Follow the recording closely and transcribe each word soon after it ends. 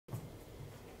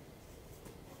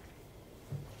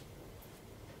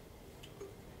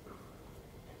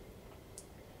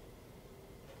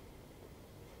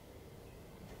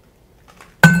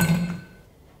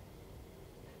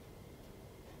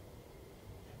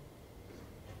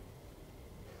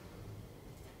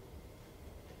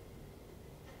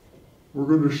We're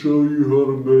going to show you how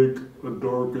to make a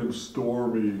Dark and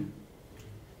Stormy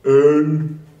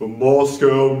and a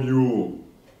Moscow Mule.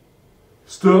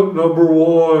 Step number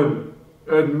 1,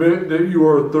 admit that you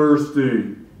are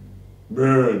thirsty.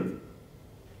 Man,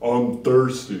 I'm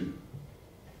thirsty.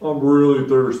 I'm really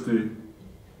thirsty.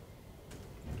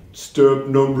 Step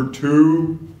number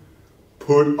 2,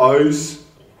 put ice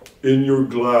in your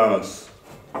glass.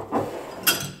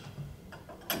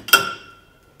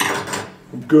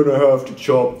 I'm gonna have to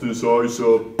chop this ice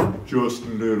up just a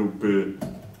little bit.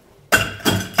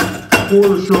 Before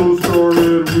the show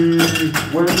started, we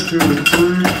went to the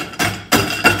creek,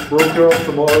 broke out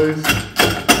some ice.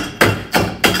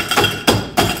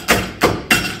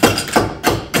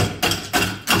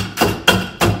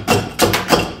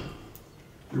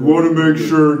 You want to make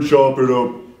sure and chop it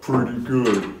up pretty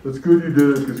good. That's good you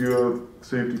did it because you have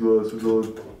safety glasses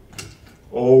on.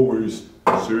 Always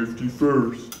safety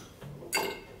first.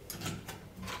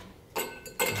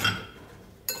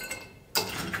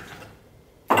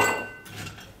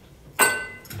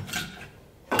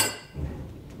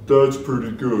 That's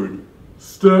pretty good.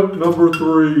 Step number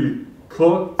 3,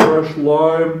 cut fresh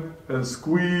lime and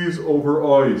squeeze over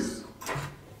ice.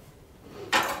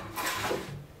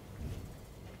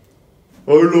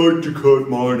 I like to cut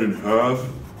mine in half.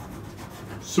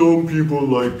 Some people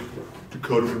like to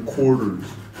cut them in quarters.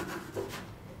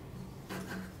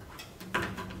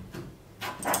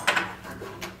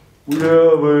 We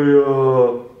have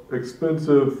a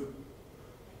expensive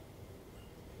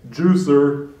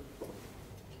juicer.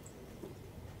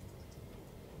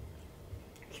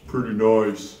 It's pretty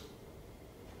nice.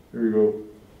 Here you go.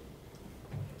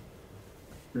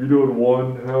 Are you doing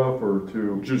 1/2 or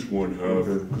 2? Just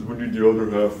 1/2, because we need the other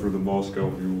half for the Moscow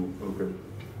Mule. Okay.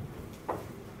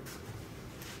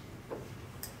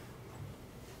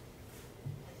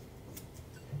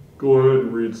 Go ahead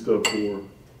and read step 4.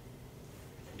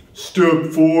 Step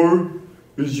 4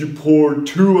 is you pour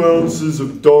 2 ounces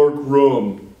of dark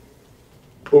rum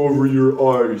over your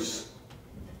ice.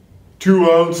 2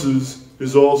 ounces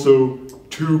is also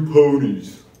 2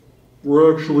 ponies.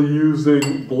 We're actually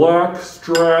using black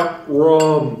strap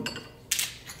rum.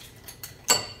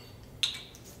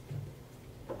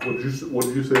 What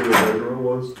did you say the background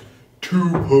was? 2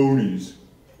 ponies.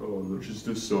 Oh, which is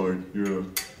this side, yeah.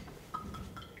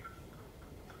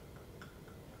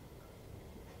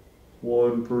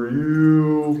 1 for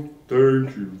you.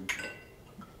 Thank you.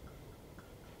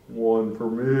 1 for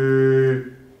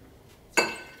me.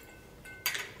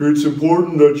 It's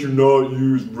important that you not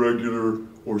use regular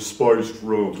or spiced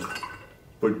rum,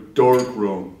 but dark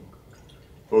rum.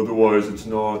 Otherwise, it's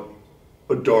not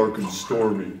a Dark and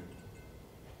Stormy.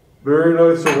 Very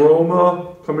nice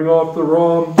aroma coming off the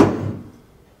rum.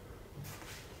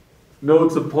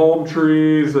 Notes of palm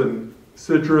trees and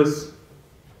citrus.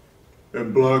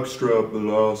 And blackstrap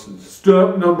molasses.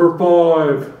 Step number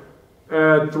 5,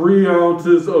 add 3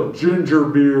 ounces of ginger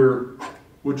beer,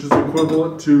 which is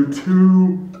equivalent to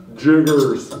 2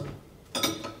 jiggers.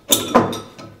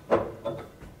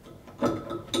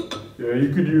 Yeah,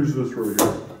 you could use this right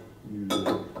here.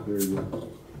 There you go.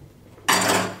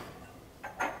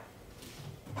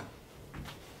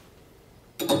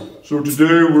 So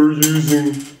today we're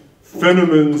using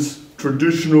Fenneman's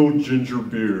traditional ginger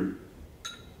beer.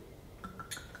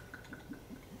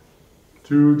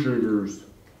 2 jiggers.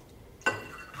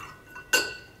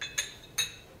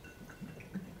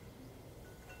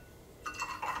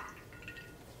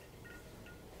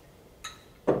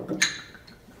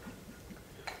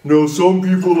 Now, some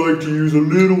people like to use a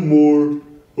little more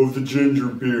of the ginger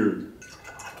beer.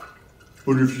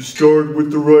 But if you start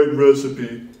with the right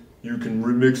recipe, you can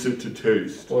remix it to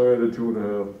taste. I added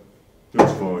 2.5.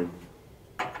 That's fine.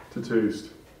 To taste.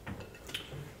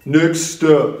 Next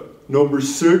step, number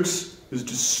 6, is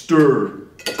to stir.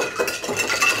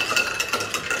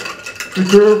 Be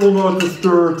careful not to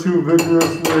stir too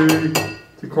vigorously.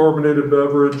 It's a carbonated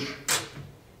beverage.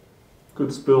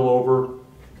 Could spill over.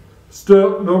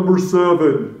 Step number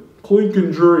 7, clink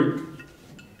and drink.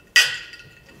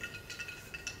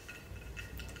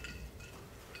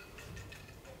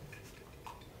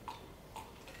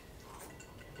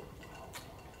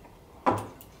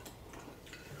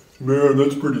 Man,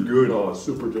 that's pretty good. Oh,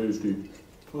 super tasty.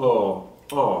 Oh.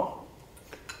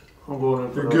 I'm going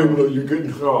in for you're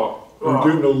getting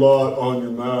a lot on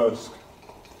your mask.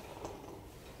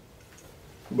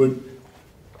 But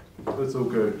that's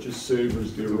okay. It just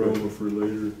savors the aroma for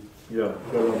later. Yeah,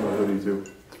 got it on my hoodie too.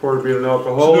 It's part of being an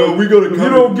alcoholic. So now we gotta if you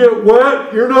don't get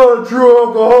wet, you're not a true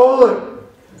alcoholic.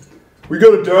 We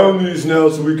gotta down these now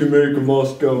so we can make a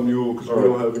Moscow Mule because we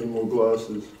don't have any more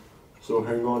glasses. So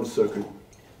hang on a second.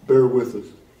 bear with us.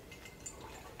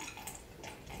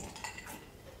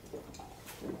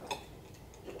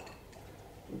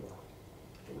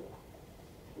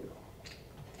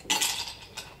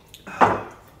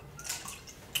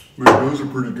 Man, those are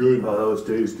pretty good. Oh, that was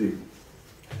tasty.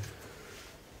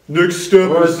 Next step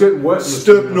It's getting wet is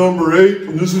step number 8,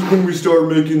 and this is when we start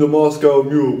making the Moscow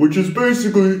Mule, which is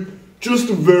basically just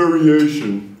a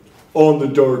variation on the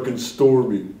Dark and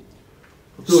Stormy.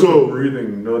 I feel like I'm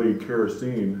breathing nutty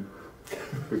kerosene.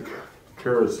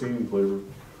 Kerosene flavor.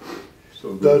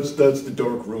 So good. That's the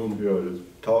dark rum. Yeah, it is.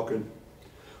 Talking.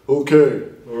 Okay.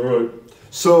 Alright.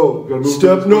 So,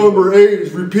 step number 8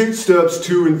 is repeat steps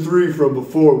 2 and 3 from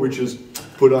before, which is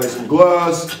put ice in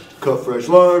glass, cut fresh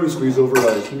lime, and squeeze over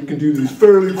ice. And we can do these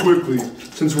fairly quickly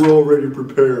since we're already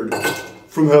prepared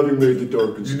from having made the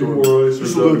Dark and Stormy. You need more ice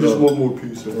or just one more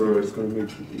piece. Alright. It's going to make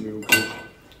the meal good.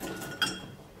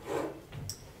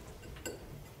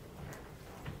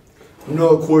 I'm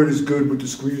not quite as good with the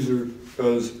squeezer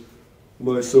as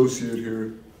my associate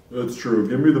here. That's true.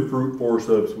 Give me the fruit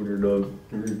forceps when you're done.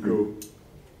 Here you go.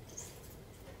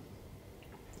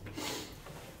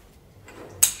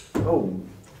 Oh.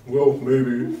 Well,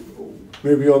 maybe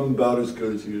I'm about as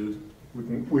good as he is.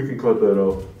 We can cut that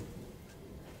out.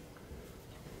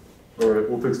 Alright,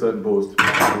 we'll fix that in post.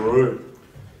 Alright.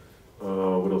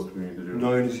 What else do we need to do?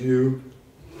 9 is you.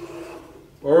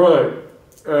 Alright.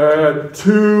 Add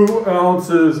 2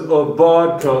 ounces of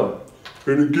vodka.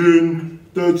 And again,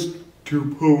 that's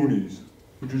 2 ponies,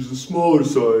 which is the smaller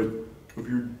side of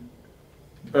your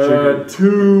Add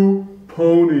 2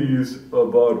 ponies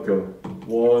of vodka.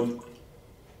 1.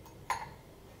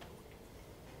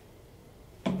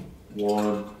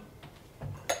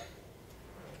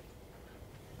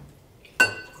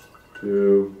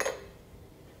 2.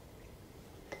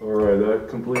 Alright, that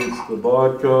completes the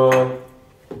vodka.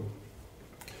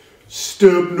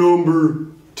 Step number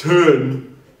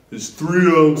 10 is 3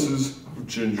 ounces of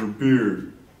ginger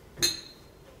beer.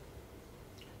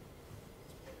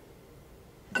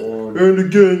 1. And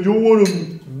again, you'll want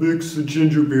to mix the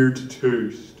ginger beer to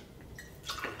taste.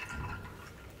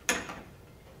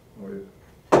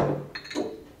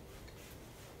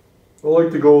 I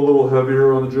like to go a little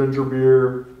heavier on the ginger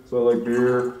beer, so I like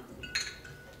beer.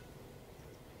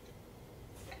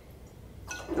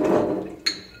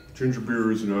 Ginger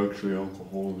beer isn't actually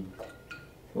alcoholic.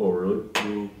 Oh, really?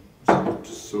 No, it's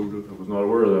just soda. I was not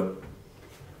aware of that.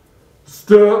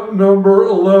 Step number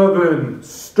 11,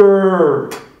 stir.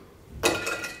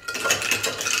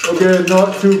 Again,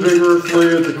 not too vigorously,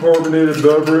 it's a carbonated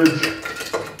beverage.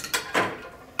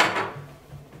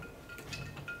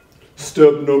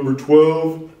 Step number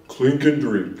 12, clink and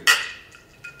drink.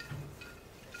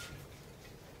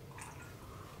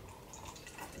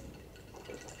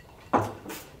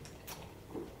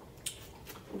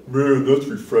 Man, that's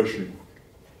refreshing.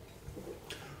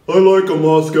 I like a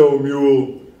Moscow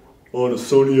Mule on a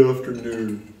sunny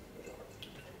afternoon.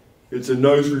 It's a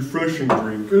nice, refreshing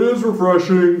drink. It is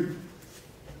refreshing.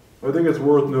 I think it's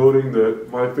worth noting that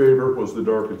my favorite was the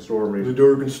Dark and Stormy. The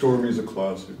Dark and Stormy is a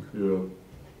classic. Yeah.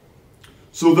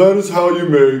 So that is how you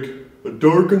make a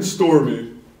Dark and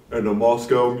Stormy and a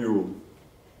Moscow Mule.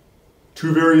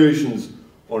 2 variations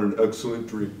on an excellent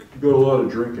drink. You got a lot of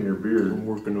drink in your beard. I'm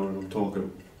working on it, I'm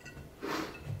talking.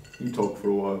 You talk for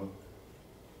a while.